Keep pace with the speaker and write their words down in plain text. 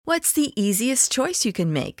What's the easiest choice you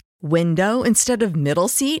can make? Window instead of middle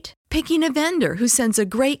seat? Picking a vendor who sends a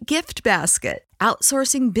great gift basket?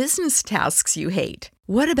 Outsourcing business tasks you hate?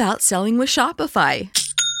 What about selling with Shopify?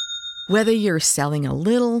 Whether you're selling a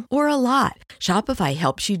little or a lot, Shopify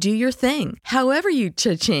helps you do your thing, however you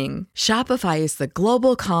cha-ching. Shopify is the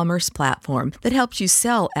global commerce platform that helps you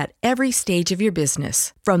sell at every stage of your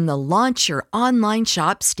business. From the launch your online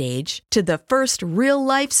shop stage to the first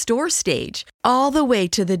real-life store stage, all the way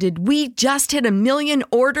to the did we just hit 1 million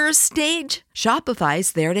orders stage.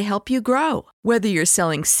 Shopify's there to help you grow. Whether you're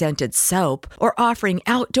selling scented soap or offering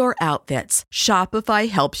outdoor outfits, Shopify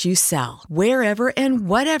helps you sell. Wherever and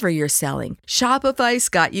whatever you're selling, Shopify's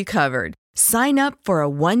got you covered. Sign up for a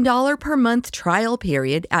 $1 per month trial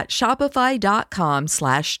period at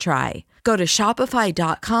shopify.com/try. Go to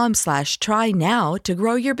shopify.com/try now to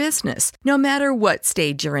grow your business, no matter what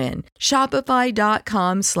stage you're in.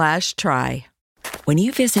 Shopify.com/try. When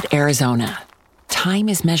you visit Arizona, time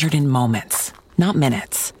is measured in moments, not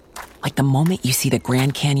minutes. Like the moment you see the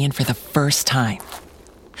Grand Canyon for the first time.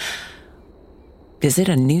 Visit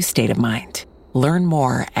a new state of mind. Learn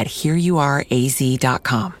more at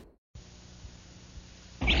hereyouareaz.com.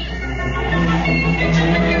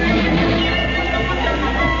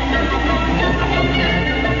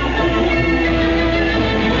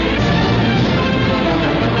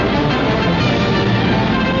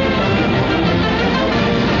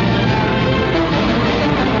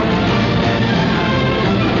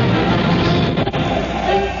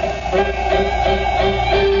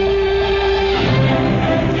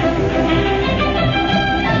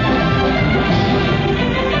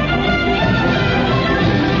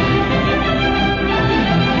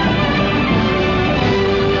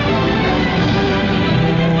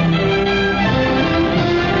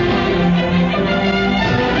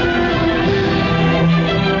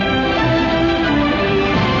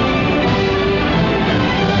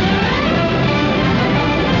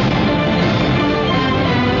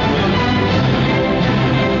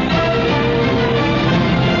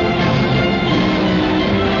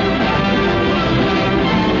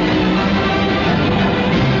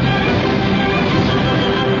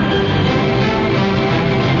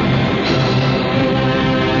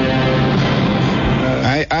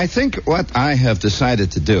 I think what I have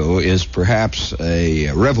decided to do is perhaps a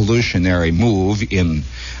revolutionary move in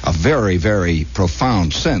a very, very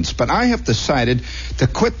profound sense. But I have decided to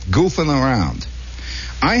quit goofing around.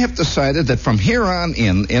 I have decided that from here on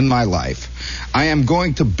in my life, I am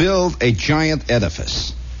going to build a giant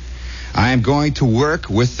edifice. I am going to work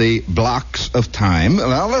with the blocks of time.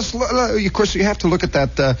 Now, of course, you have to look at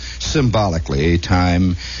that symbolically.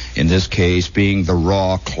 Time, in this case, being the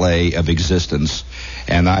raw clay of existence.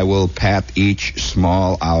 And I will pat each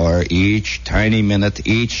small hour, each tiny minute,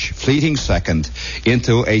 each fleeting second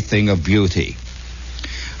into a thing of beauty.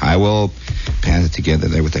 I will pat it together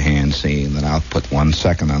there with the hand, see, and then I'll put 1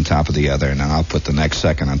 second on top of the other, and then I'll put the next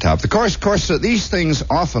second on top. Of course, these things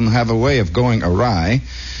often have a way of going awry,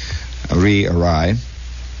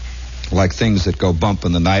 like things that go bump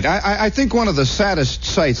in the night. I think one of the saddest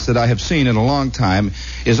sights that I have seen in a long time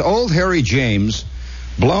is old Harry James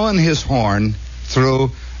blowing his horn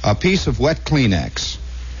through a piece of wet Kleenex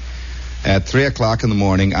at 3 o'clock in the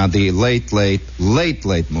morning on the late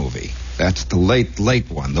movie. That's the late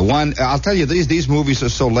one. The one, I'll tell you, these movies are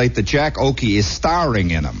so late that Jack Oakey is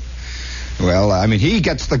starring in them. Well, I mean, he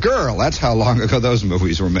gets the girl. That's how long ago those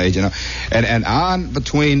movies were made, you know. And on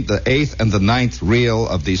between the 8th and the 9th reel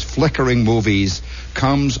of these flickering movies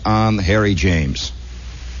comes on Harry James.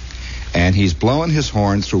 And he's blowing his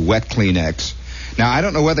horn through wet Kleenex. Now, I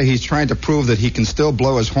don't know whether he's trying to prove that he can still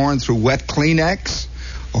blow his horn through wet Kleenex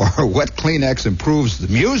or wet Kleenex improves the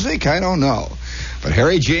music. I don't know. But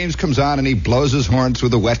Harry James comes on and he blows his horn through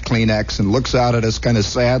the wet Kleenex and looks out at us kind of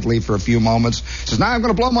sadly for a few moments. Says, now I'm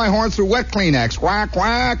going to blow my horn through wet Kleenex. Quack,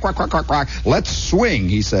 quack, quack, quack, quack, quack. Let's swing,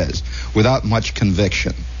 he says, without much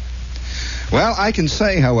conviction. Well, I can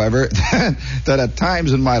say, however, that at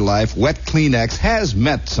times in my life, wet Kleenex has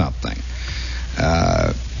meant something.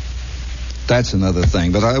 That's another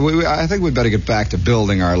thing. But I think we'd better get back to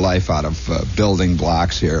building our life out of building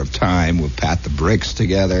blocks here of time. We'll pat the bricks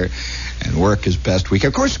together and work as best we can.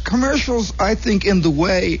 Of course, commercials, I think, in the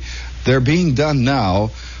way they're being done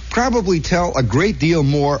now, probably tell a great deal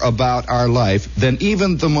more about our life than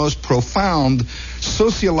even the most profound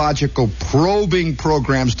sociological probing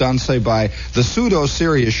programs done, say, by the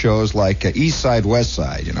pseudo-serious shows like East Side, West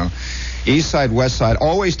Side, you know. East Side, West Side,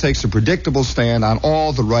 always takes a predictable stand on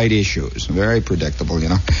all the right issues. Very predictable, you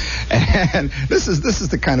know. And this is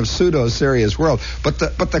the kind of pseudo-serious world. But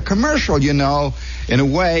the commercial, you know, in a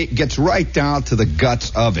way, gets right down to the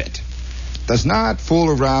guts of it. Does not fool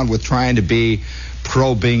around with trying to be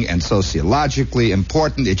probing and sociologically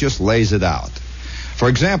important. It just lays it out. For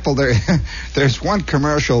example, there's one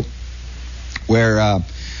commercial where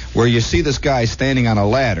you see this guy standing on a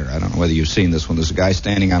ladder. I don't know whether you've seen this one. There's a guy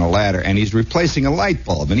standing on a ladder, and he's replacing a light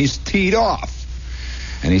bulb, and he's teed off.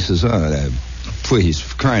 And he says, please,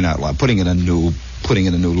 crying out loud, putting in a new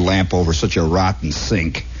lamp over such a rotten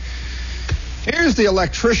sink. Here's the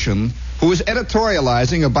electrician who is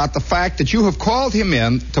editorializing about the fact that you have called him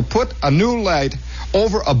in to put a new light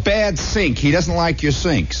over a bad sink. He doesn't like your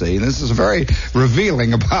sink, see? This is very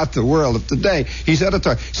revealing about the world of today. He's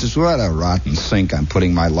editor. He says, what a rotten sink I'm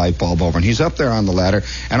putting my light bulb over. And he's up there on the ladder,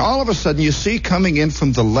 and all of a sudden you see coming in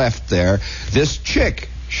from the left there, this chick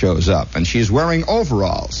shows up, and she's wearing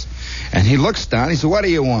overalls. And he looks down, he says, what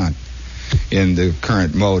do you want? In the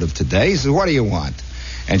current mode of today, he says, what do you want?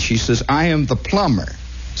 And she says, I am the plumber.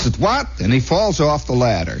 He says, what? And he falls off the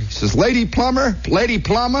ladder. He says, lady plumber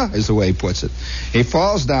is the way he puts it. He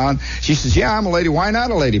falls down. She says, yeah, I'm a lady. Why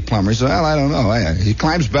not a lady plumber? He says, well, I don't know. He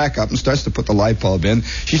climbs back up and starts to put the light bulb in.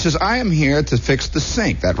 She says, I am here to fix the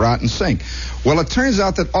sink, that rotten sink. Well, it turns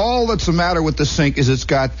out that all that's the matter with the sink is it's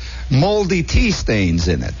got moldy tea stains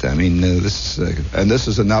in it. I mean, this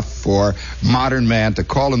is enough for modern man to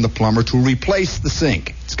call in the plumber to replace the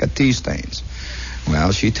sink. It's got tea stains.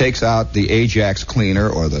 Well, she takes out the Ajax cleaner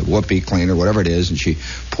or the Whoopee cleaner, whatever it is, and she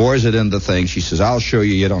pours it in the thing. She says, I'll show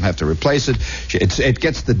you. You don't have to replace it. It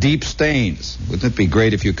gets the deep stains. Wouldn't it be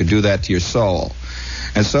great if you could do that to your soul?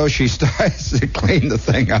 And so she starts to clean the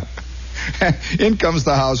thing up. In comes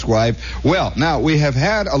the housewife. Well, now, we have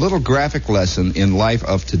had a little graphic lesson in life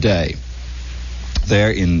of today.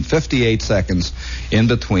 There in 58 seconds in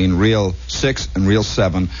between reel 6 and reel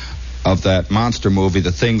 7 of that monster movie,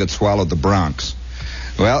 The Thing That Swallowed the Bronx.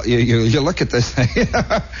 Well, you look at this thing,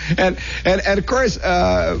 and of course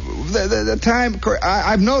the time.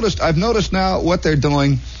 I've noticed now what they're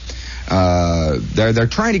doing. They're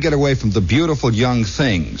trying to get away from the beautiful young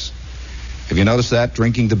things. Have you noticed that?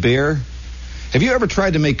 Drinking the beer. Have you ever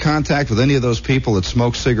tried to make contact with any of those people that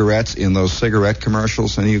smoke cigarettes in those cigarette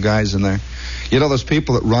commercials? Any of you guys in there? You know those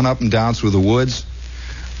people that run up and down through the woods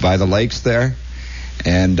by the lakes there,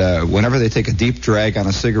 and whenever they take a deep drag on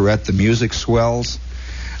a cigarette, the music swells.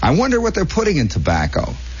 I wonder what they're putting in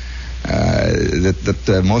tobacco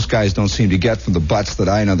that most guys don't seem to get from the butts that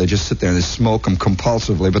I know. They just sit there and they smoke them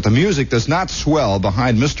compulsively. But the music does not swell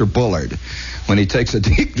behind Mr. Bullard when he takes a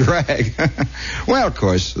deep drag. Well, of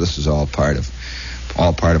course, this is all part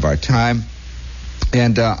of our time.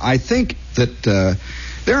 And I think that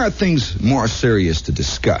there are things more serious to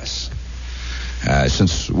discuss.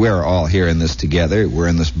 Since we're all here in this together, we're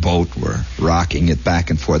in this boat, we're rocking it back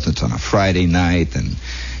and forth. It's on a Friday night, and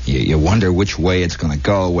you wonder which way it's going to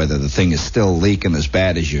go, whether the thing is still leaking as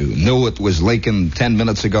bad as you knew it was leaking 10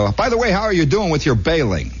 minutes ago. By the way, how are you doing with your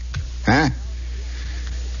bailing? Huh?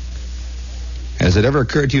 Has it ever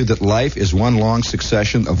occurred to you that life is one long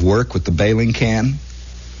succession of work with the bailing can?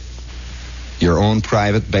 Your own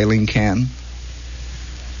private bailing can?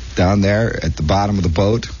 Down there at the bottom of the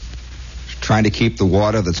boat? Trying to keep the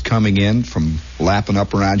water that's coming in from lapping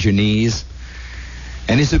up around your knees?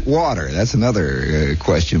 And is it water? That's another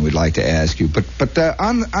question we'd like to ask you. But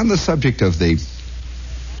on the subject of the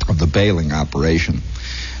bailing operation,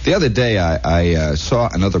 the other day I saw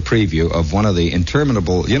another preview of one of the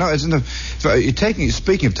interminable. You know,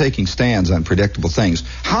 speaking of taking stands on predictable things,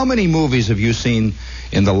 how many movies have you seen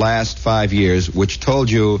in the last 5 years which told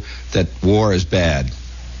you that war is bad?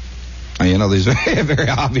 You know, there's a very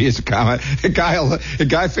obvious comment. A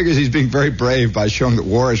guy figures he's being very brave by showing that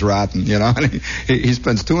war is rotten, you know, and he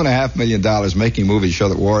spends $2.5 million making movies show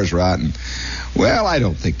that war is rotten. Well, I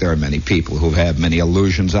don't think there are many people who have many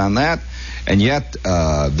illusions on that, and yet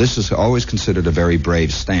this is always considered a very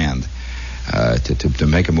brave stand to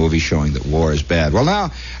make a movie showing that war is bad. Well,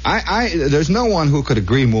 now, there's no one who could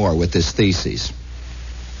agree more with this thesis.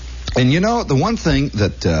 And you know, the one thing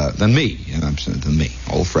that, than me,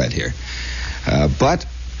 old Fred here, but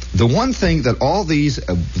the one thing that all these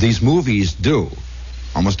movies do,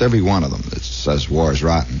 almost every one of them that says war is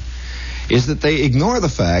rotten, is that they ignore the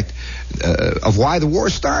fact of why the war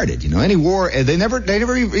started. You know, any war, they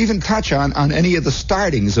never even touch on any of the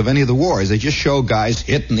startings of any of the wars. They just show guys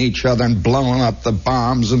hitting each other and blowing up the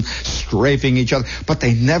bombs and strafing each other, but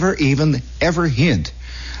they never even ever hint.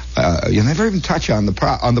 You never even touch on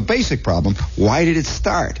the basic problem. Why did it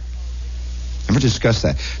start? Never discussed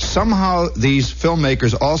that. Somehow these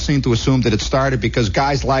filmmakers all seem to assume that it started because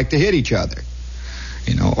guys like to hit each other,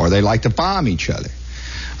 or they like to bomb each other.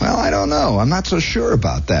 Well, I don't know. I'm not so sure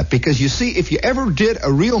about that, because you see, if you ever did a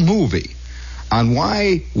real movie on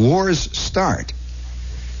why wars start,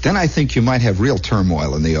 then I think you might have real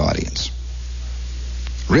turmoil in the audience.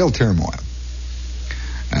 Real turmoil.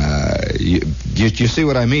 You see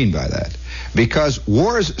what I mean by that? Because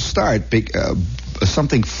wars start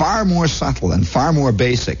something far more subtle and far more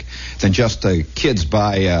basic than just kids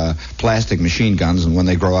buy plastic machine guns, and when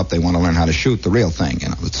they grow up they want to learn how to shoot the real thing.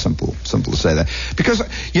 It's simple to say that. Because,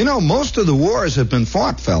 most of the wars have been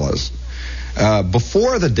fought, fellas,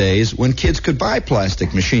 before the days when kids could buy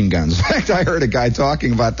plastic machine guns. In fact, I heard a guy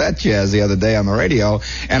talking about that jazz the other day on the radio,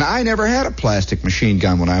 and I never had a plastic machine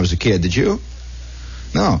gun when I was a kid. Did you?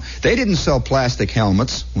 No, they didn't sell plastic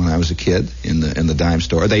helmets when I was a kid in the dime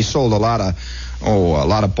store. They sold a lot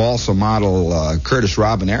of balsa model Curtis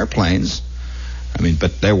Robin airplanes.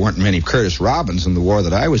 But there weren't many Curtis Robins in the war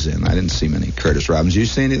that I was in. I didn't see many Curtis Robins. Did you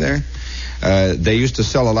see any there? They used to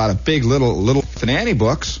sell a lot of big little Fanny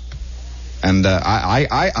books, and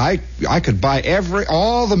I could buy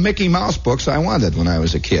all the Mickey Mouse books I wanted when I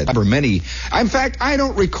was a kid. In fact, I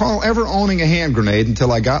don't recall ever owning a hand grenade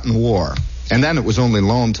until I got in the war. And then it was only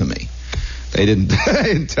loaned to me. They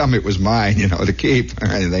didn't tell me it was mine, to keep or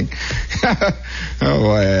anything.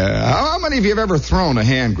 How many of you have ever thrown a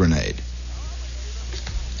hand grenade?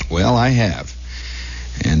 Well, I have.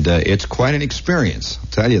 And it's quite an experience, I'll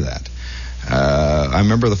tell you that. I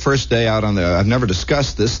remember the first day out on I've never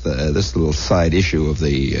discussed this little side issue of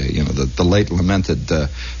the late lamented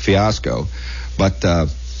fiasco, but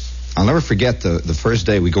I'll never forget the first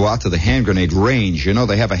day we go out to the hand grenade range.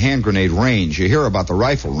 They have a hand grenade range. You hear about the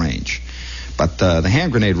rifle range. But the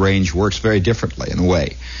hand grenade range works very differently in a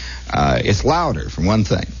way. It's louder, for one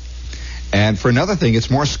thing. And for another thing, it's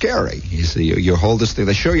more scary. You see, you hold this thing.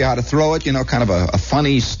 They show you how to throw it, kind of a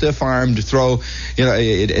funny, stiff-armed throw.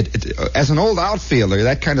 As an old outfielder,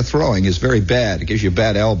 that kind of throwing is very bad. It gives you a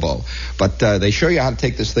bad elbow. But they show you how to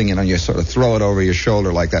take this thing and you sort of throw it over your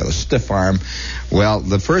shoulder like that, a stiff arm. Well,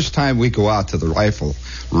 the first time we go out to the rifle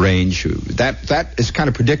range, that is kind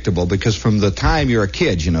of predictable, because from the time you're a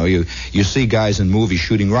kid, you see guys in movies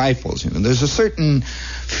shooting rifles. There's a certain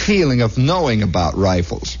feeling of knowing about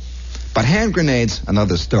rifles. But hand grenades,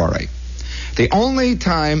 another story. The only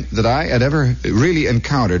time that I had ever really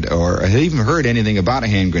encountered or had even heard anything about a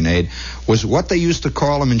hand grenade was what they used to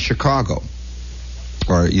call them in Chicago.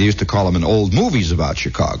 Or you used to call them in old movies about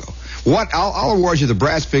Chicago. I'll award you the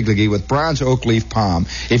brass figurine with bronze oak leaf palm.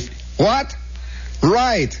 What?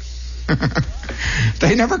 Right.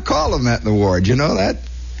 They never call them that in the war. Did you know that?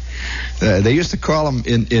 They used to call them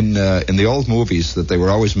in the old movies that they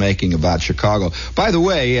were always making about Chicago. By the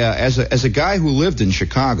way, as a guy who lived in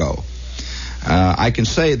Chicago, I can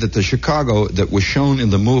say that the Chicago that was shown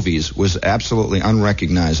in the movies was absolutely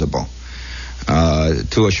unrecognizable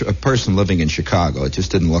to a person living in Chicago. It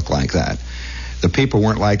just didn't look like that. The people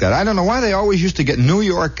weren't like that. I don't know why they always used to get New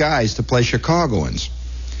York guys to play Chicagoans.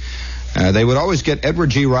 They would always get Edward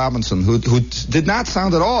G. Robinson, who did not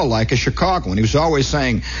sound at all like a Chicagoan. He was always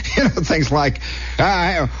saying, things like, go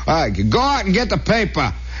out and get the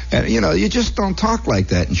paper. And, you just don't talk like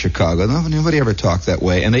that in Chicago. Nobody ever talked that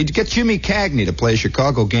way. And they'd get Jimmy Cagney to play a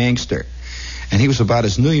Chicago gangster. And he was about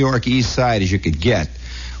as New York East Side as you could get,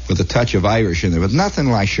 with a touch of Irish in there, but nothing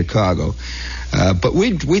like Chicago. But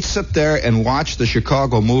we'd sit there and watch the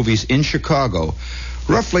Chicago movies in Chicago,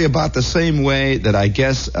 roughly about the same way that I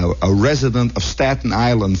guess a resident of Staten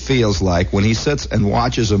Island feels like when he sits and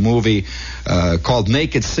watches a movie called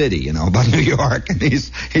Naked City, about New York, and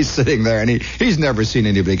he's sitting there and he's never seen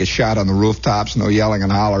anybody get shot on the rooftops, no yelling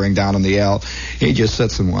and hollering down in the L. He just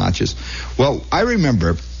sits and watches. Well, I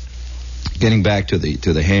remember, getting back to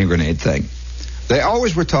the hand grenade thing, they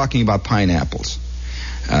always were talking about pineapples.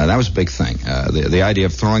 That was a big thing, the idea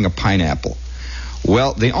of throwing a pineapple.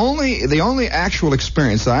 Well, the only actual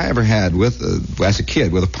experience that I ever had as a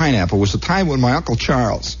kid with a pineapple was the time when my Uncle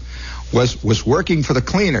Charles was working for the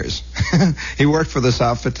cleaners. He worked for this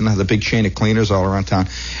outfit and had a big chain of cleaners all around town.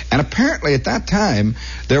 And apparently at that time,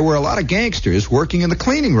 there were a lot of gangsters working in the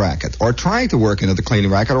cleaning racket, or trying to work into the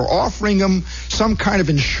cleaning racket, or offering them some kind of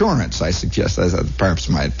insurance, I suggest. That perhaps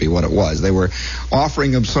might be what it was. They were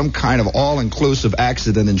offering them some kind of all-inclusive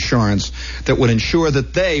accident insurance that would ensure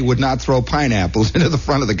that they would not throw pineapples into the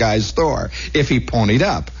front of the guy's store if he ponied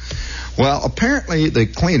up. Well, apparently the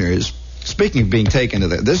cleaners... Speaking of being taken to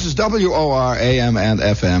this is WOR AM and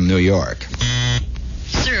FM, New York.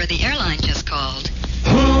 Sir, the airline just called.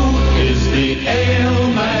 Who is the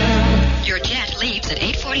airman? Your jet leaves at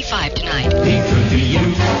 8:45 tonight. He could be you,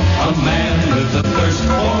 a man with a thirst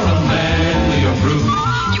for a manlier brew.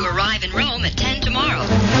 You arrive in Rome at 10 tomorrow.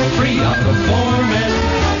 3 out of 4 men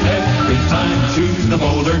every time choose the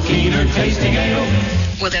bolder, keener tasting ale.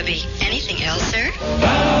 Will there be anything else, sir?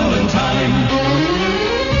 Valentine.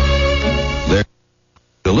 There's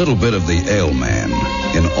a little bit of the ale man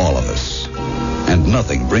in all of us. And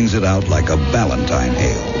nothing brings it out like a Valentine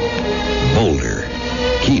ale. Bolder,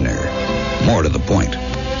 keener, more to the point.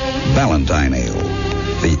 Valentine ale,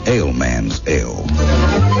 the ale man's ale.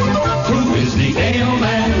 Who is the ale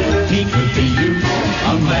man? He could be you,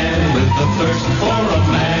 a man with the thirst for a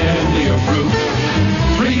manlier brew.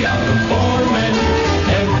 3 out of 4 men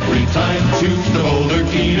every time choose the bolder,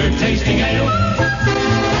 keener tasting ale.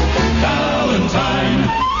 Valentine.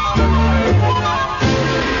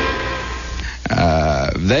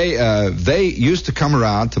 They used to come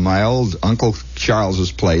around to my old Uncle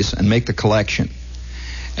Charles's place and make the collection.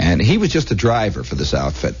 And he was just a driver for this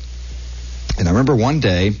outfit. And I remember one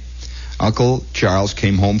day, Uncle Charles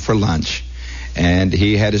came home for lunch, and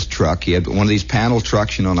he had his truck. He had one of these panel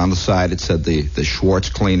trucks, you know, and on the side it said the Schwartz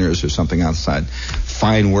Cleaners or something outside.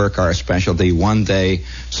 Fine work, our specialty, 1-day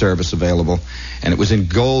service available. And it was in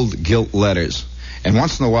gold gilt letters. And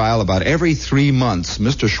once in a while, about every 3 months,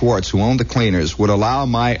 Mr. Schwartz, who owned the cleaners, would allow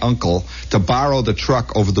my uncle to borrow the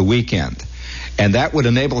truck over the weekend. And that would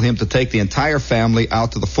enable him to take the entire family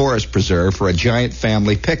out to the forest preserve for a giant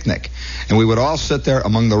family picnic. And we would all sit there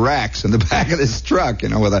among the racks in the back of this truck, you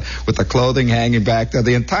know, with the clothing hanging back there.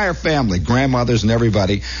 The entire family, grandmothers and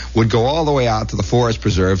everybody, would go all the way out to the forest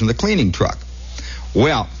preserve in the cleaning truck.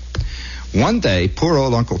 Well, one day, poor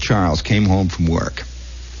old Uncle Charles came home from work.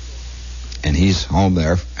 And he's home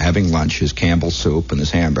there having lunch, his Campbell soup and his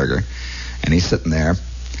hamburger. And he's sitting there,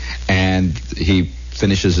 and he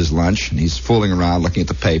finishes his lunch, and he's fooling around looking at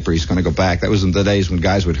the paper. He's going to go back. That was in the days when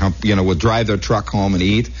guys would drive their truck home and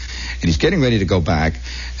eat. And he's getting ready to go back,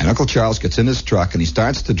 and Uncle Charles gets in his truck, and he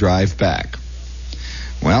starts to drive back.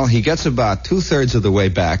 Well, he gets about 2/3 of the way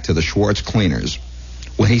back to the Schwartz Cleaners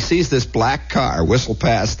when he sees this black car whistle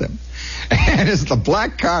past him. And as the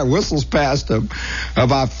black car whistles past him,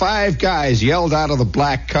 about 5 guys yelled out of the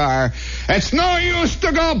black car, "It's no use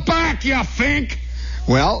to go back, you fink!"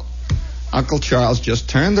 Well, Uncle Charles just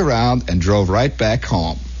turned around and drove right back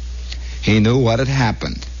home. He knew what had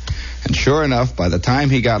happened. And sure enough, by the time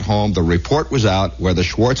he got home, the report was out where the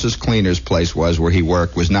Schwartz's Cleaners place was, where he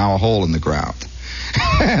worked, was now a hole in the ground.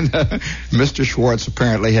 And Mr. Schwartz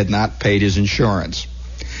apparently had not paid his insurance.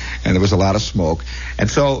 And there was a lot of smoke. And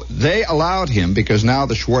so they allowed him, because now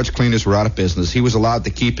the Schwartz Cleaners were out of business, he was allowed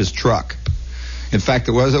to keep his truck. In fact,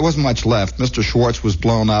 there wasn't much left. Mr. Schwartz was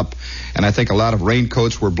blown up, and I think a lot of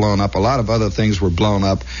raincoats were blown up. A lot of other things were blown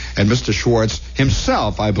up. And Mr. Schwartz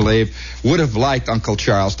himself, I believe, would have liked Uncle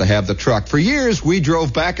Charles to have the truck. For years, we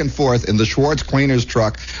drove back and forth in the Schwartz Cleaners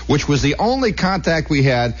truck, which was the only contact we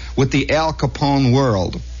had with the Al Capone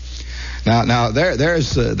world. Now,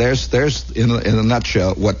 there's in a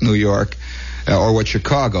nutshell what New York or what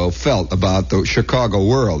Chicago felt about the Chicago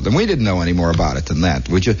world, and we didn't know any more about it than that.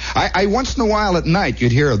 I once in a while at night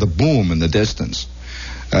you'd hear the boom in the distance.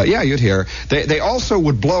 Yeah, you'd hear. They also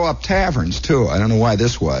would blow up taverns too. I don't know why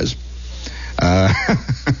this was.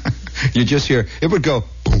 You just hear it would go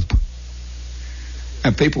boom.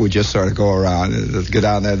 And people would just sort of go around, go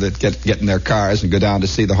down there, get in their cars and go down to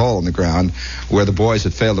see the hole in the ground where the boys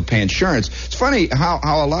had failed to pay insurance. It's funny how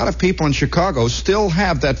a lot of people in Chicago still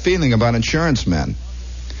have that feeling about insurance men.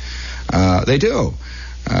 They do.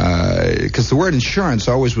 Because the word insurance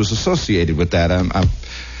always was associated with that.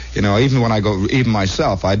 Even when even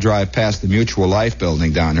myself, I drive past the Mutual Life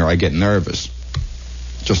building down here, I get nervous.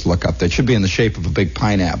 Just look up there. It should be in the shape of a big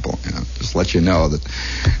pineapple. Just let you know that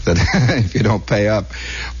if you don't pay up.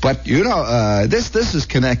 But this is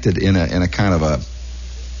connected in a kind of a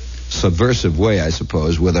subversive way, I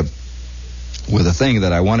suppose, with a thing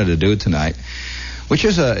that I wanted to do tonight, which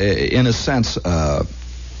is in a sense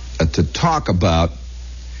to talk about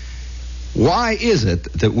why is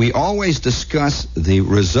it that we always discuss the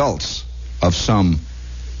results of some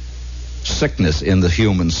sickness in the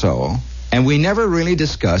human soul, and we never really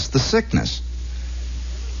discuss the sickness.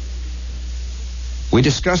 We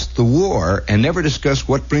discuss the war and never discuss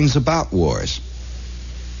what brings about wars.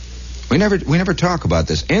 We never talk about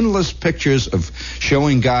this. Endless pictures of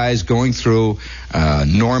showing guys going through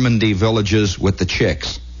Normandy villages with the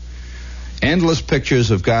chicks. Endless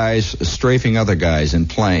pictures of guys strafing other guys in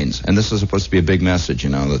planes. And this is supposed to be a big message,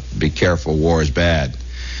 that be careful, war is bad.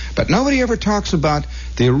 But nobody ever talks about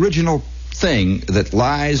the original thing that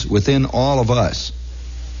lies within all of us.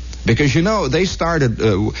 Because, you know, they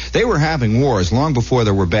were having wars long before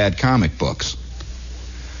there were bad comic books.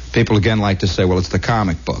 People again like to say, well, it's the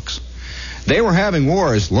comic books. They were having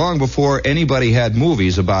wars long before anybody had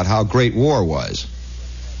movies about how great war was.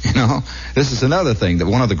 You know, this is another thing, that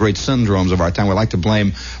one of the great syndromes of our time. We like to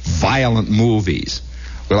blame violent movies.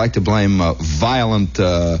 We like to blame violent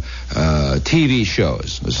TV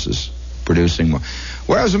shows. This is producing more.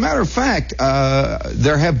 Whereas, as a matter of fact,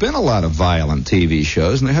 there have been a lot of violent TV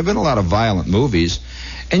shows, and there have been a lot of violent movies,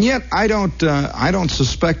 and yet I don't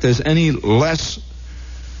suspect there's any less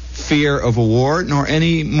fear of a war, nor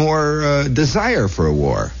any more desire for a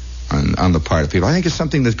war on the part of people. I think it's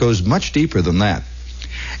something that goes much deeper than that.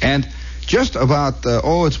 And just about,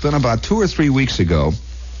 it's been about 2 or 3 weeks ago,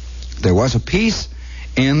 there was a piece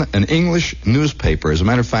in an English newspaper, as a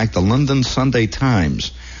matter of fact, the London Sunday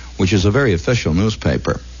Times, which is a very official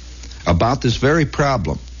newspaper, about this very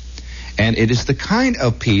problem. And it is the kind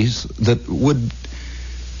of piece that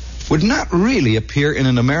would not really appear in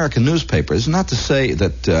an American newspaper. It's not to say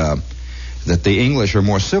that the English are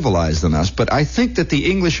more civilized than us, but I think that the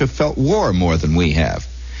English have felt war more than we have.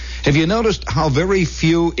 Have you noticed how very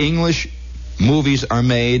few English movies are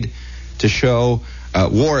made to show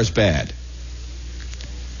war is bad?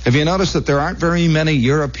 Have you noticed that there aren't very many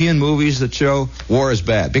European movies that show war is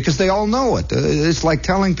bad? Because they all know it. It's like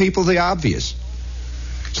telling people the obvious.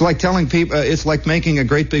 It's like telling people, it's like making a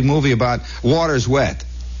great big movie about water's wet.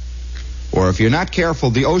 Or if you're not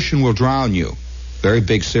careful, the ocean will drown you. Very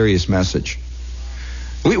big, serious message.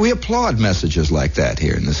 We applaud messages like that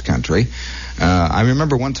here in this country. I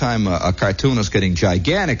remember one time a cartoonist getting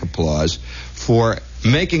gigantic applause for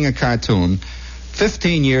making a cartoon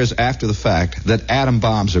 15 years after the fact that atom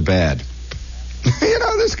bombs are bad. You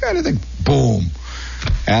know, this kind of thing. Boom.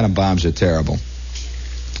 Atom bombs are terrible.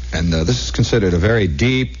 And this is considered a very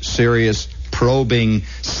deep, serious, probing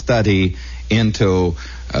study into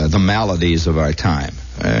the maladies of our time.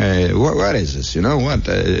 What is this? You know what?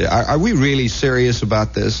 Are we really serious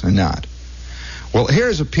about this or not? Well,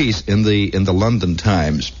 here's a piece in the London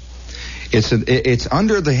Times. It's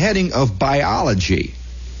under the heading of biology,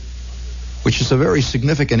 which is a very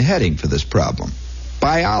significant heading for this problem.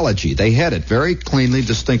 Biology. They head it very cleanly,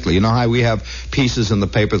 distinctly. You know how we have pieces in the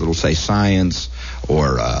paper that will say science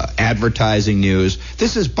or advertising news?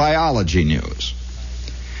 This is biology news.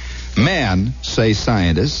 Man, say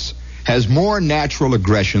scientists, has more natural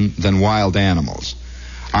aggression than wild animals,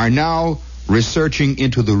 are now researching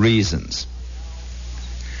into the reasons.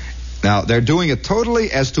 Now, they're doing it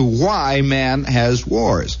totally as to why man has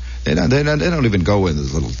wars. They don't even go into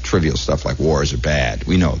little trivial stuff like wars are bad.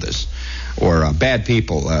 We know this. Or bad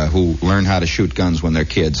people who learn how to shoot guns when they're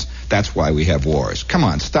kids. That's why we have wars. Come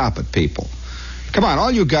on, stop it, people. Come on,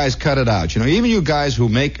 all you guys cut it out. You know, even you guys who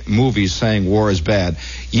make movies saying war is bad,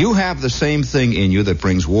 you have the same thing in you that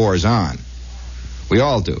brings wars on. We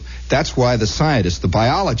all do. That's why the scientist, the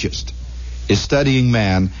biologist, is studying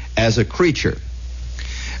man as a creature.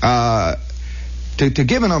 To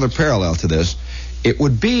give another parallel to this, it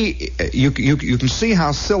would be, you can see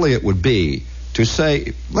how silly it would be to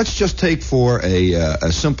say, let's just take for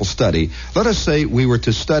a simple study, let us say we were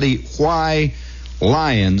to study why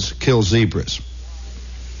lions kill zebras.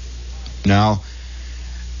 Now,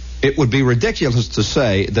 it would be ridiculous to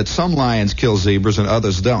say that some lions kill zebras and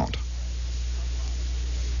others don't.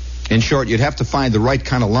 In short, you'd have to find the right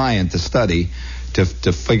kind of lion to study to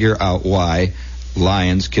figure out why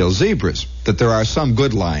lions kill zebras. That there are some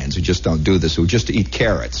good lions who just don't do this, who just eat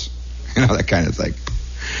carrots. You know, that kind of thing.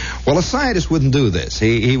 Well, a scientist wouldn't do this.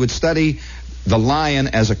 He would study the lion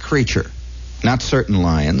as a creature, not certain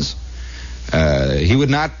lions. He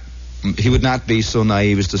would not be so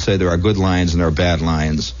naive as to say there are good lions and there are bad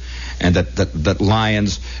lions, and that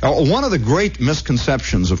lions... one of the great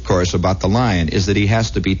misconceptions, of course, about the lion is that he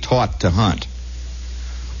has to be taught to hunt.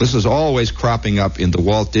 This is always cropping up in the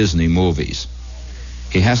Walt Disney movies.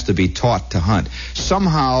 He has to be taught to hunt.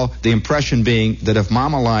 Somehow, the impression being that if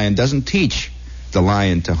Mama Lion doesn't teach the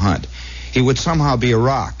lion to hunt, he would somehow be a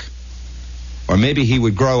rock. Or maybe he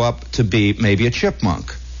would grow up to be maybe a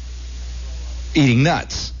chipmunk, eating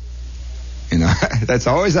nuts. You know, that's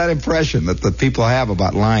always that impression that the people have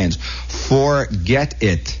about lions. Forget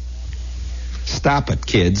it. Stop it,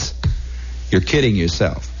 kids. You're kidding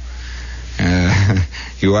yourself.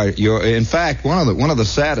 You're. In fact, one of the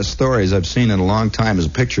saddest stories I've seen in a long time is a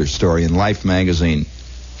picture story in Life magazine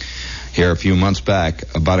here a few months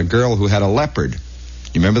back about a girl who had a leopard.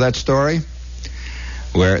 You remember that story?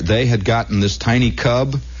 Where they had gotten this tiny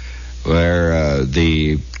cub, where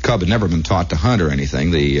the cub had never been taught to hunt or anything.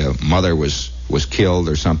 The mother was killed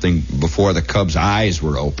or something before the cub's eyes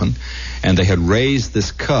were open, And they had raised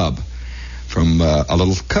this cub from a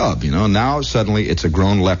little cub, Now suddenly it's a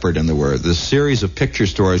grown leopard, and there were this series of picture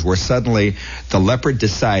stories where suddenly the leopard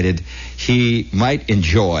decided he might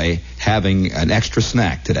enjoy having an extra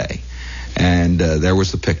snack today. And there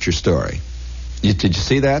was the picture story. Did you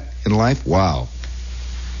see that in life? Wow.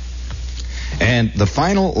 And the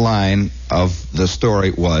final line of the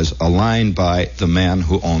story was a line by the man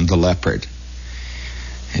who owned the leopard.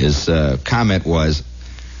 His comment was,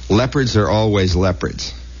 "Leopards are always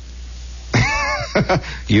leopards."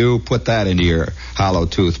 You put that into your hollow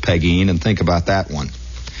tooth, Peggy, and think about that one.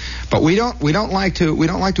 But we don't like to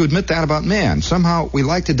admit that about man. Somehow we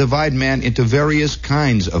like to divide man into various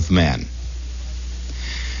kinds of men.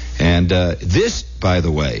 And this, by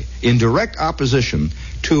the way, in direct opposition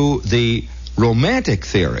to the romantic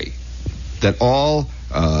theory that all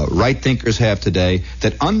right thinkers have today,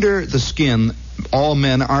 that under the skin all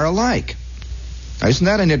men are alike. Now, isn't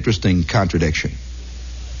that an interesting contradiction?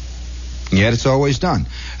 Yet it's always done.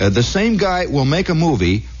 The same guy will make a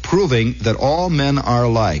movie proving that all men are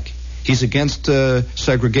alike. He's against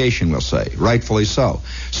segregation, we'll say, rightfully so.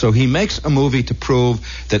 So he makes a movie to prove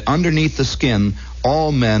that underneath the skin,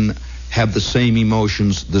 all men have the same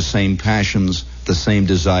emotions, the same passions, the same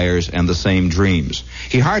desires, and the same dreams.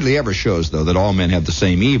 He hardly ever shows, though, that all men have the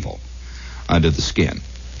same evil under the skin.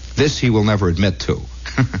 This he will never admit to.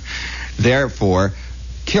 Therefore,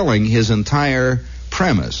 killing his entire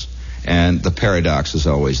premise. And the paradox is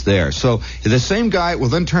always there. So the same guy will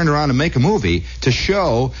then turn around and make a movie to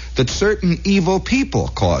show that certain evil people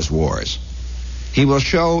cause wars. He will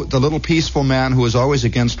show the little peaceful man who is always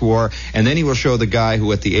against war, and then he will show the guy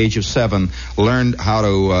who at the age of 7 learned how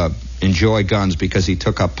to enjoy guns because he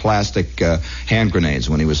took up plastic hand grenades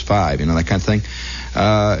when he was 5, that kind of thing.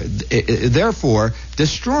 Therefore,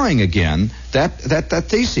 destroying again that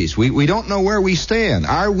thesis. We don't know where we stand.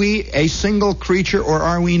 Are we a single creature or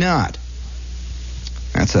are we not?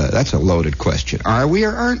 That's a loaded question. Are we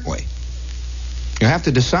or aren't we? You have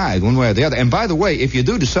to decide one way or the other. And by the way, if you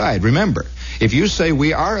do decide, remember, if you say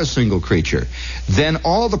we are a single creature, then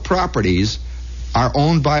all the properties are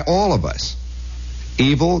owned by all of us.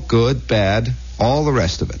 Evil, good, bad, all the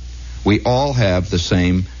rest of it. We all have the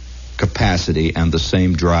same capacity and the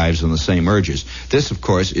same drives and the same urges. This, of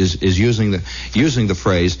course, is using the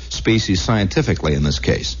phrase species scientifically in this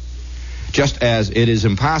case. Just as it is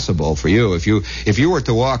impossible for you, if you were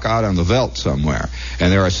to walk out on the veldt somewhere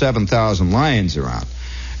and there are 7,000 lions around,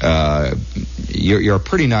 you're a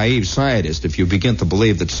pretty naive scientist if you begin to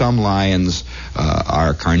believe that some lions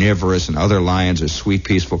are carnivorous and other lions are sweet,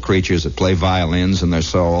 peaceful creatures that play violins in their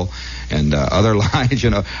soul, and other lions,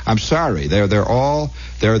 I'm sorry, they're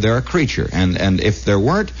a creature, and if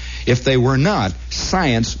they were not,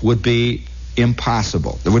 science would be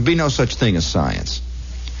impossible. There would be no such thing as science,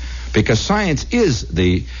 because science is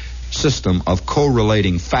the system of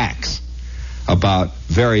correlating facts about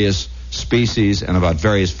various species and about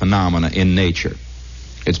various phenomena in nature.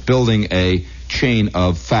 It's building a chain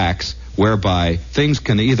of facts whereby things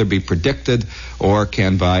can either be predicted or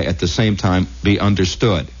can at the same time be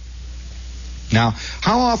understood. Now,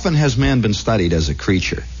 how often has man been studied as a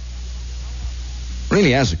creature?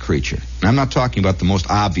 Really as a creature. And I'm not talking about the most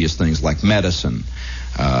obvious things like medicine,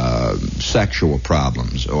 sexual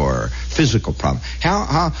problems, or physical problems.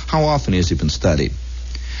 How often has he been studied?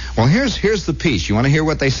 Well, here's the piece. You want to hear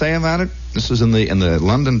what they say about it? This is in the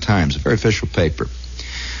London Times, a very official paper.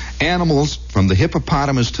 Animals, from the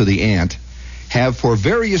hippopotamus to the ant, have for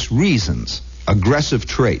various reasons aggressive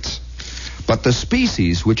traits. But the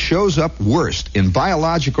species which shows up worst in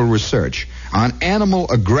biological research on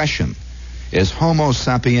animal aggression is Homo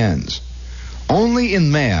sapiens. Only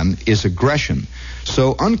in man is aggression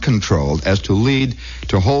so uncontrolled as to lead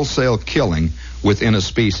to wholesale killing within a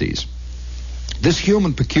species. This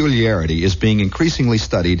human peculiarity is being increasingly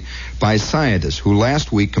studied by scientists who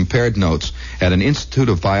last week compared notes at an Institute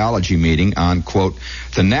of Biology meeting on, quote,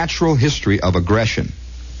 the natural history of aggression.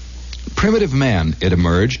 Primitive man, it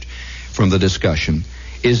emerged from the discussion,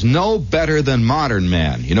 is no better than modern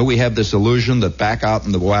man. We have this illusion that back out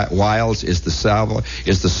in the wilds is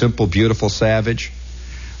the simple, beautiful savage.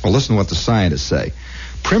 Well, listen to what the scientists say.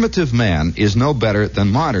 Primitive man is no better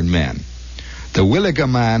than modern man. The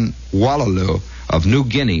Willigaman Wallaloo of New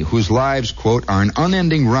Guinea, whose lives, quote, are an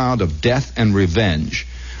unending round of death and revenge,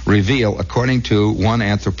 reveal, according to one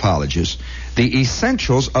anthropologist, the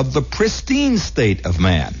essentials of the pristine state of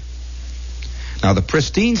man. Now, the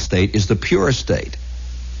pristine state is the pure state.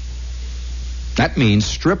 That means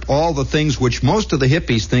strip all the things which most of the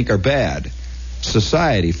hippies think are bad,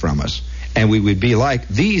 society, from us, and we would be like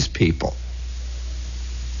these people.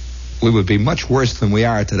 We would be much worse than we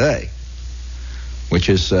are today. which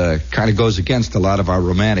is kind of goes against a lot of our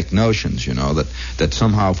romantic notions, you know, that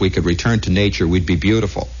somehow if we could return to nature, we'd be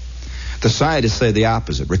beautiful. The scientists say the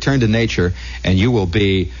opposite. Return to nature, and you will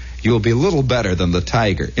be a little better than the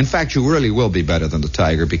tiger. In fact, you really will be better than the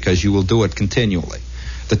tiger because you will do it continually.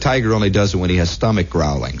 The tiger only does it when he has stomach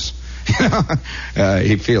growlings.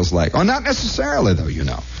 He feels like, oh, not necessarily though, you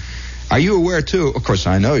know. Are you aware too? Of course,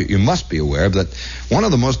 I know you must be aware that one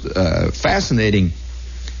of the most fascinating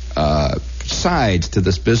sides to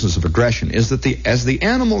this business of aggression is that as the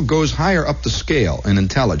animal goes higher up the scale in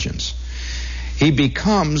intelligence, he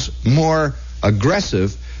becomes more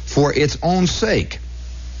aggressive for its own sake.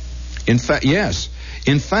 In fact, yes.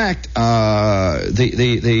 In fact, to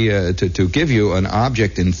give you an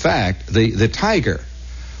object, in fact, the tiger,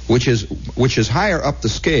 which is higher up the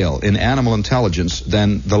scale in animal intelligence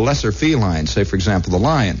than the lesser feline, say for example the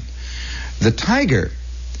lion, the tiger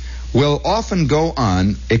will often go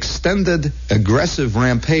on extended aggressive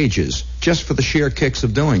rampages just for the sheer kicks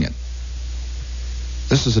of doing it.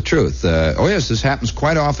 This is the truth. Oh yes, this happens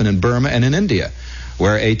quite often in Burma and in India,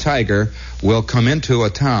 where a tiger will come into a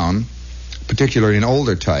town, particularly an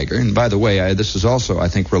older tiger. And by the way, this is also, I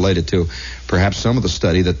think, related to perhaps some of the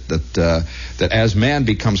study that as man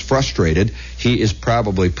becomes frustrated, he is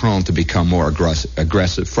probably prone to become more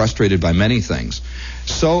aggressive, frustrated by many things.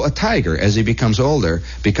 So a tiger, as he becomes older,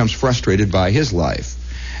 becomes frustrated by his life.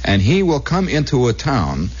 And he will come into a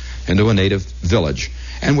town, into a native village,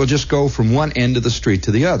 and will just go from one end of the street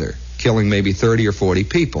to the other, killing maybe 30 or 40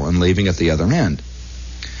 people and leaving at the other end.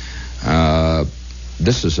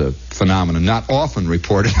 This is a phenomenon not often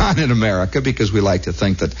reported on in America because we like to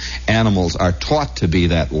think that animals are taught to be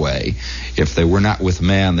that way. If they were not with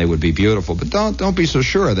man, they would be beautiful. But don't be so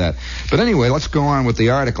sure of that. But anyway, let's go on with the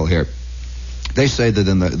article here. They say that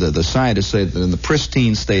the scientists say that in the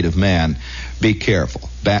pristine state of man, be careful,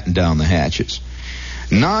 batten down the hatches.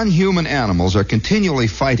 Non-human animals are continually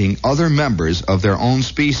fighting other members of their own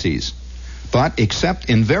species, but except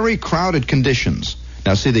in very crowded conditions.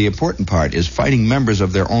 Now, see, the important part is fighting members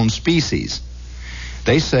of their own species.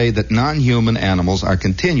 They say that non-human animals are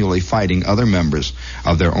continually fighting other members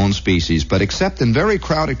of their own species, but except in very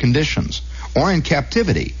crowded conditions or in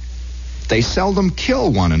captivity, they seldom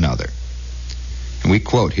kill one another. And we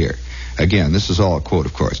quote here. Again, this is all a quote,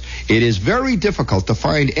 of course. It is very difficult to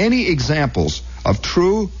find any examples of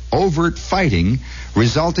true, overt fighting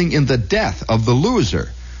resulting in the death of the loser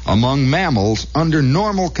among mammals under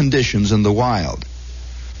normal conditions in the wild.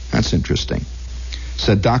 That's interesting,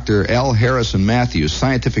 said Dr. L. Harrison Matthews,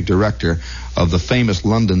 scientific director of the famous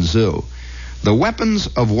London Zoo. The weapons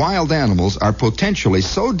of wild animals are potentially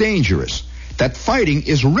so dangerous that fighting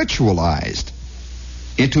is ritualized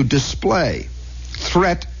into display,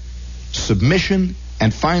 threat, submission,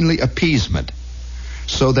 and finally appeasement,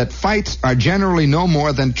 so that fights are generally no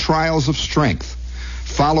more than trials of strength,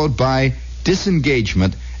 followed by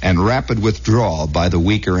disengagement and rapid withdrawal by the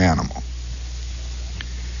weaker animal.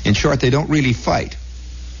 In short, they don't really fight.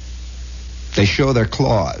 They show their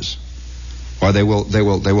claws, or they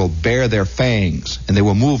will bare their fangs, and they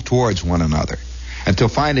will move towards one another until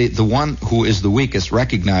finally the one who is the weakest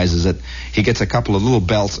recognizes it. He gets a couple of little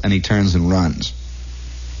belts and he turns and runs.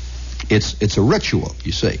 It's a ritual,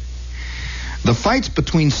 you see. The fights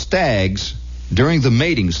between stags during the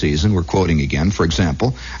mating season, we're quoting again, for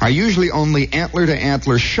example, are usually only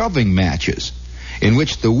antler-to-antler shoving matches in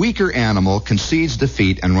which the weaker animal concedes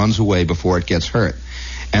defeat and runs away before it gets hurt.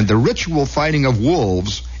 And the ritual fighting of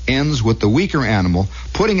wolves ends with the weaker animal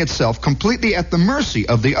putting itself completely at the mercy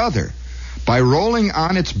of the other by rolling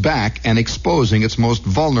on its back and exposing its most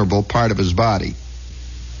vulnerable part of his body.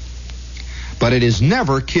 But it is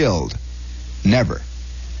never killed. Never.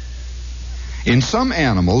 In some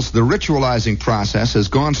animals, the ritualizing process has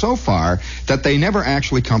gone so far that they never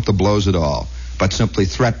actually come to blows at all, but simply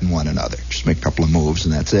threaten one another. Just make a couple of moves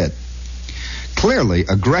and that's it. Clearly,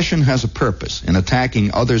 aggression has a purpose in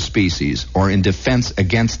attacking other species or in defense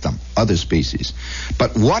against them, other species.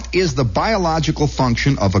 But what is the biological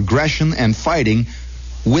function of aggression and fighting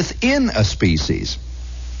within a species?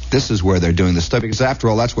 This is where they're doing the study, because after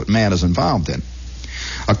all, that's what man is involved in.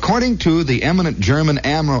 According to the eminent German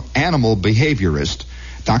animal behaviorist,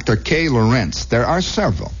 Dr. K. Lorentz, there are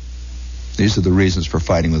several. These are the reasons for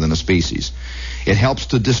fighting within a species. It helps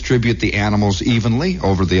to distribute the animals evenly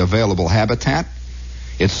over the available habitat.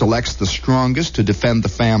 It selects the strongest to defend the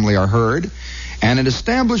family or herd. And it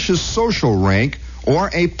establishes social rank or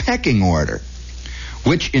a pecking order,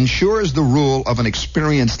 which ensures the rule of an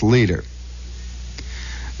experienced leader.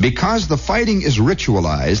 Because the fighting is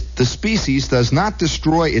ritualized, the species does not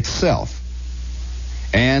destroy itself,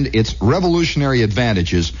 and its revolutionary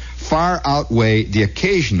advantages far outweigh the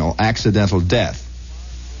occasional accidental death.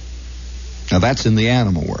 Now that's in the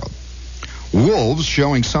animal world. Wolves,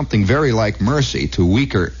 showing something very like mercy to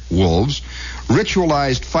weaker wolves,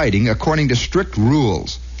 ritualized fighting according to strict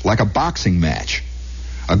rules, like a boxing match.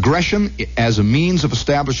 Aggression as a means of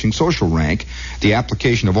establishing social rank, the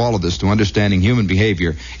application of all of this to understanding human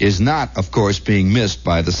behavior, is not, of course, being missed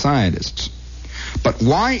by the scientists. But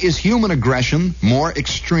why is human aggression more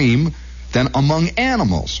extreme than among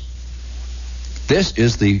animals? This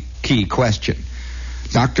is the key question.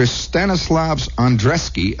 Dr. Stanislav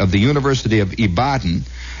Andreski of the University of Ibadan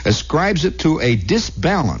ascribes it to a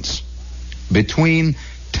disbalance between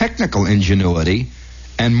technical ingenuity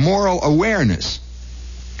and moral awareness.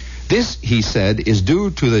 This, he said, is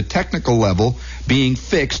due to the technical level being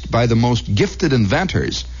fixed by the most gifted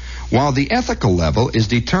inventors, while the ethical level is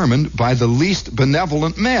determined by the least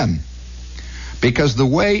benevolent men. Because the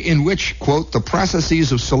way in which, quote, the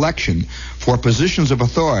processes of selection for positions of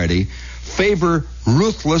authority favor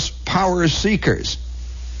ruthless power seekers.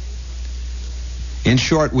 In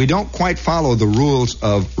short, we don't quite follow the rules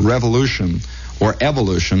of revolution or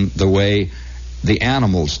evolution the way the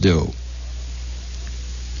animals do.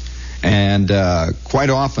 And quite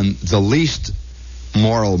often, the least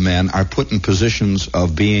moral men are put in positions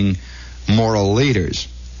of being moral leaders.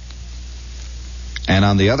 And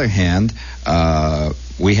on the other hand,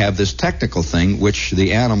 we have this technical thing which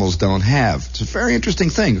the animals don't have. It's a very interesting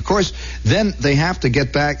thing. Of course, then they have to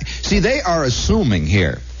get back. See, they are assuming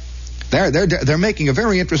here. They're making a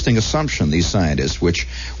very interesting assumption, these scientists, which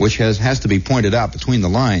has to be pointed out between the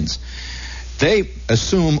lines. They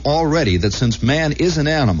assume already that since man is an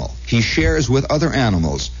animal, he shares with other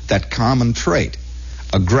animals that common trait,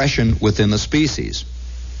 aggression within the species.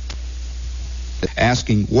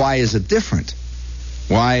 Asking, why is it different?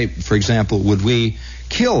 Why, for example, would we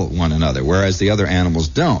kill one another, whereas the other animals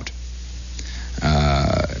don't?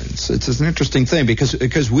 It's an interesting thing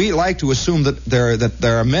because we like to assume that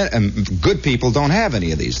there are men, and good people don't have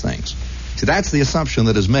any of these things. See, that's the assumption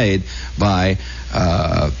that is made by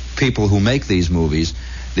people who make these movies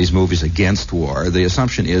against war. The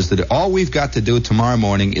assumption is that all we've got to do tomorrow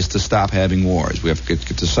morning is to stop having wars. We have to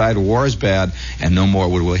decide war is bad, and no more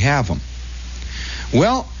will we have them.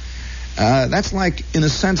 Well, that's like, in a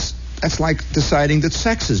sense, that's like deciding that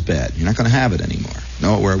sex is bad. You're not going to have it anymore.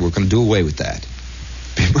 No, we're going to do away with that.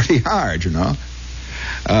 It'd be pretty hard, you know.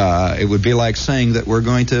 It would be like saying that we're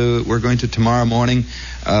going to tomorrow morning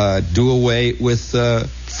do away with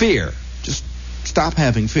fear. Just stop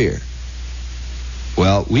having fear.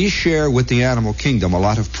 Well, we share with the animal kingdom a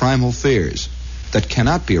lot of primal fears that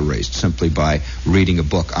cannot be erased simply by reading a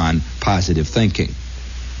book on positive thinking.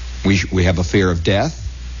 We have a fear of death.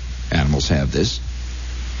 Animals have this.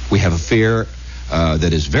 We have a fear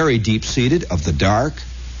that is very deep-seated of the dark.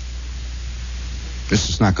 This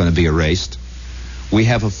is not going to be erased. We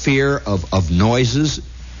have a fear of noises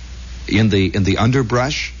in the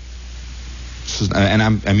underbrush. And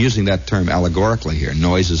I'm using that term allegorically here,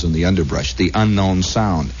 noises in the underbrush. The unknown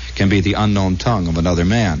sound can be the unknown tongue of another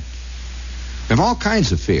man. We have all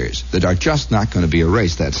kinds of fears that are just not going to be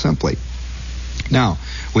erased that simply. Now,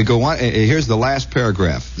 we go on. Here's the last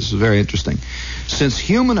paragraph. This is very interesting. Since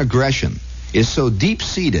human aggression is so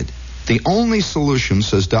deep-seated, the only solution,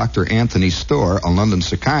 says Dr. Anthony Storr, a London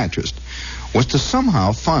psychiatrist, was to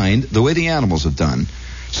somehow find, the way the animals have done,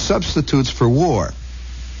 substitutes for war.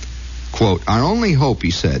 Quote, our only hope,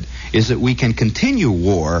 he said, is that we can continue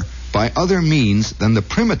war by other means than the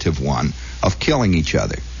primitive one of killing each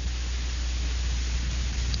other.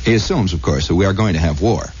 He assumes, of course, that we are going to have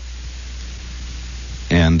war.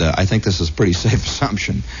 And I think this is a pretty safe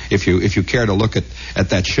assumption. If you care to look at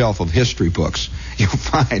that shelf of history books, you'll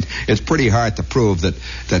find it's pretty hard to prove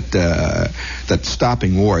that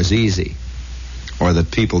stopping war is easy, or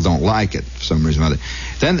that people don't like it for some reason or other.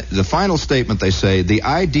 Then the final statement, they say, the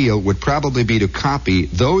ideal would probably be to copy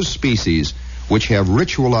those species which have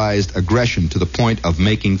ritualized aggression to the point of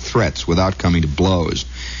making threats without coming to blows.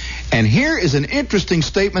 And here is an interesting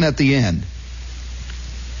statement at the end,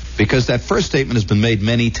 because that first statement has been made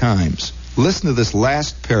many times. Listen to this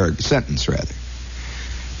last sentence.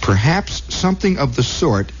 Perhaps something of the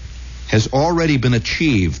sort has already been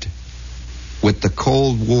achieved with the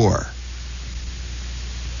Cold War.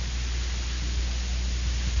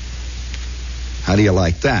 How do you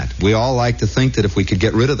like that? We all like to think that if we could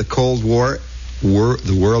get rid of the Cold War,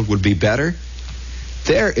 the world would be better.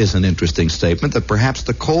 There is an interesting statement that perhaps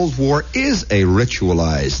the Cold War is a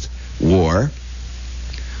ritualized war,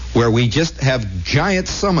 where we just have giant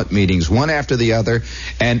summit meetings, one after the other,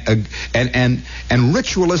 and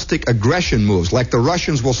ritualistic aggression moves, like the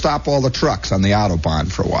Russians will stop all the trucks on the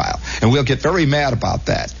Autobahn for a while, and we'll get very mad about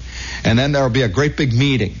that. And then there will be a great big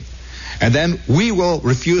meeting. And then we will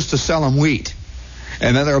refuse to sell them wheat.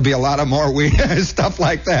 And then there will be a lot of more wheat, stuff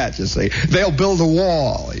like that, you see. They'll build a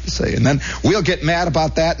wall, you see. And then we'll get mad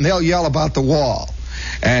about that, and they'll yell about the wall.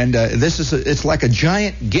 And it's like a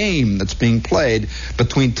giant game that's being played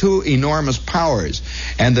between two enormous powers.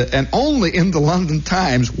 And only in the London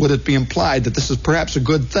Times would it be implied that this is perhaps a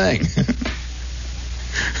good thing.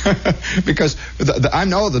 Because I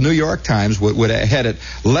know the New York Times would head it,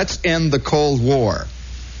 "Let's end the Cold War."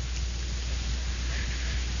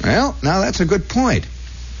 Well, now that's a good point.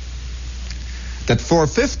 That for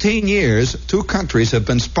 15 years, two countries have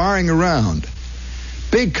been sparring around.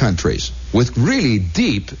 Big countries with really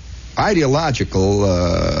deep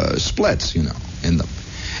ideological splits, in them.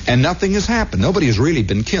 And nothing has happened. Nobody has really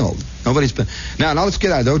been killed. Nobody's been... Now let's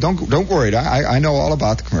get out. Don't worry. I know all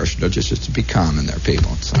about the commercial. Just be calm in there,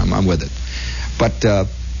 people. So I'm with it. But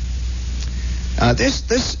this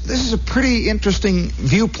is a pretty interesting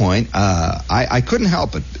viewpoint. I couldn't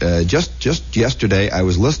help it. Just yesterday, I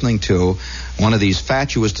was listening to one of these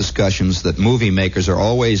fatuous discussions that movie makers are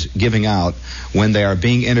always giving out when they are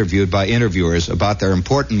being interviewed by interviewers about their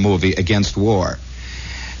important movie Against War.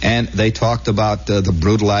 And they talked about the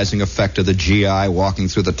brutalizing effect of the GI walking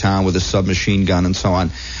through the town with a submachine gun and so on.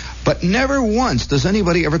 But never once does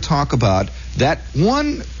anybody ever talk about that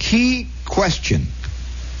one key question.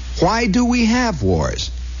 Why do we have wars?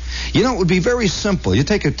 It would be very simple. You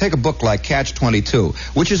take a book like Catch-22,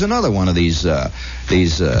 which is another one of these one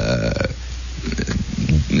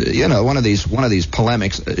of these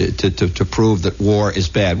polemics to prove that war is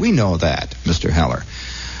bad. We know that, Mr. Heller.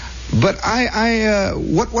 But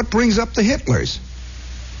what brings up the Hitlers?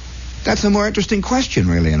 That's a more interesting question,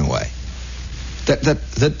 really, in a way.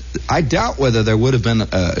 That I doubt whether there would have been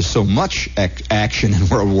so much action in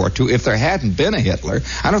World War II if there hadn't been a Hitler.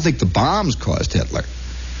 I don't think the bombs caused Hitler.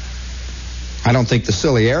 I don't think the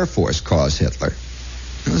silly Air Force caused Hitler.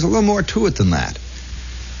 There's a little more to it than that.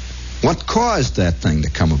 What caused that thing to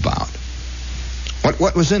come about?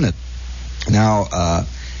 What was in it? Now,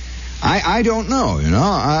 I don't know.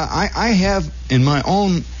 I have in my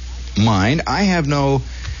own mind. I have no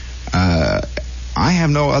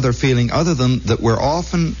other feeling other than that we're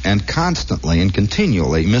often and constantly and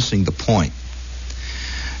continually missing the point.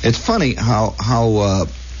 It's funny how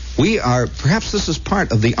we are, perhaps this is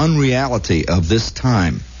part of the unreality of this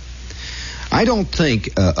time. I don't think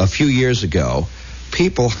a few years ago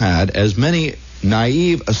people had as many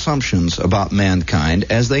naive assumptions about mankind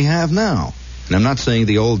as they have now. And I'm not saying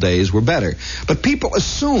the old days were better, but people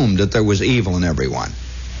assumed that there was evil in everyone.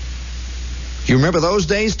 Do you remember those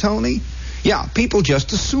days, Tony? Yeah, people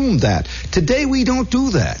just assumed that. Today we don't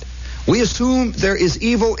do that. We assume there is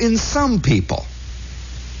evil in some people.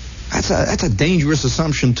 That's a dangerous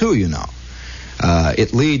assumption too,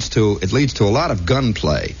 It leads to a lot of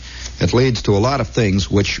gunplay. It leads to a lot of things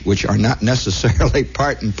which are not necessarily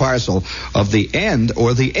part and parcel of the end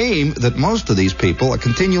or the aim that most of these people are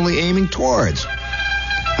continually aiming towards.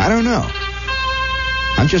 I don't know.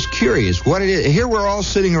 I'm just curious what it is. Here we're all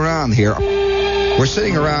sitting around here. We're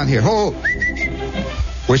sitting around here.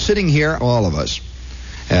 We're sitting here, all of us,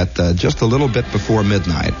 at just a little bit before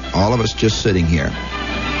midnight. All of us just sitting here.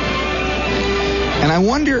 And I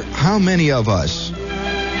wonder how many of us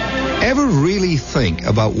ever really think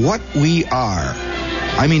about what we are.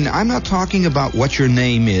 I mean, I'm not talking about what your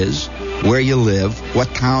name is, where you live,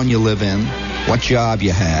 what town you live in, what job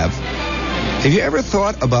you have. Have you ever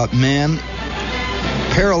thought about man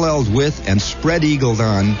paralleled with and spread-eagled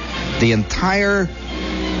on the entire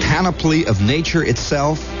panoply of nature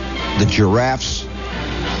itself? The giraffes,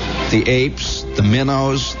 the apes, the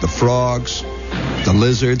minnows, the frogs, the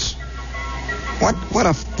lizards. What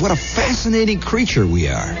a fascinating creature we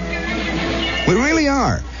are. We really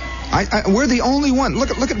are. We're the only one.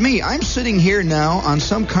 Look at me. I'm sitting here now on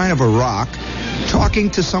some kind of a rock talking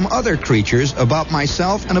to some other creatures about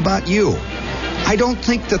myself and about you. I don't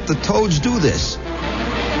think that the toads do this.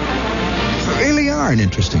 We really are an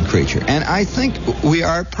interesting creature. And I think we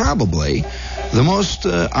are probably the most,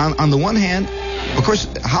 on the one hand, of course,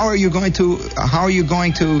 how are you going to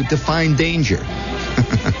define danger?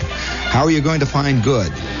 How are you going to find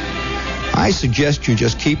good? I suggest you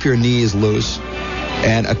just keep your knees loose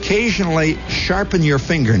and occasionally sharpen your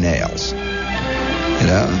fingernails.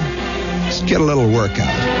 Just get a little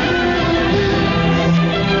workout.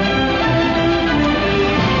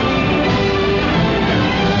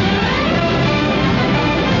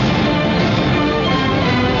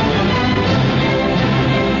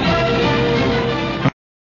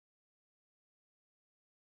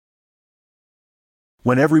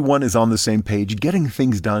 When everyone is on the same page, getting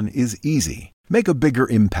things done is easy. Make a bigger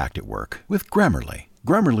impact at work with Grammarly.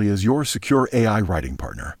 Grammarly is your secure AI writing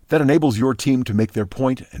partner that enables your team to make their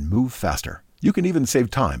point and move faster. You can even save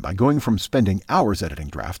time by going from spending hours editing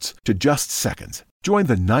drafts to just seconds. Join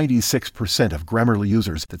the 96% of Grammarly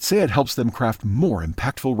users that say it helps them craft more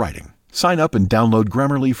impactful writing. Sign up and download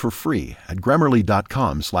Grammarly for free at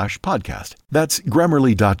Grammarly.com/podcast. That's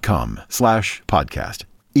Grammarly.com/podcast.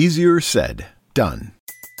 Easier said, done.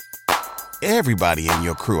 Everybody in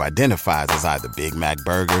your crew identifies as either Big Mac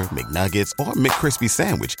Burger, McNuggets, or McCrispy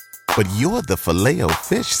Sandwich. But you're the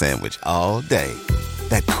Filet-O-Fish Sandwich all day.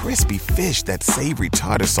 That crispy fish, that savory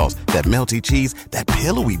tartar sauce, that melty cheese, that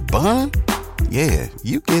pillowy bun. Yeah,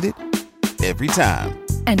 you get it. Every time.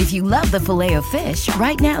 And if you love the Filet-O-Fish,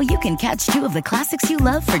 right now you can catch two of the classics you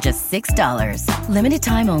love for just $6. Limited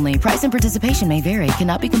time only. Price and participation may vary.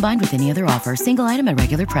 Cannot be combined with any other offer. Single item at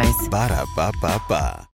regular price. Ba-da-ba-ba-ba.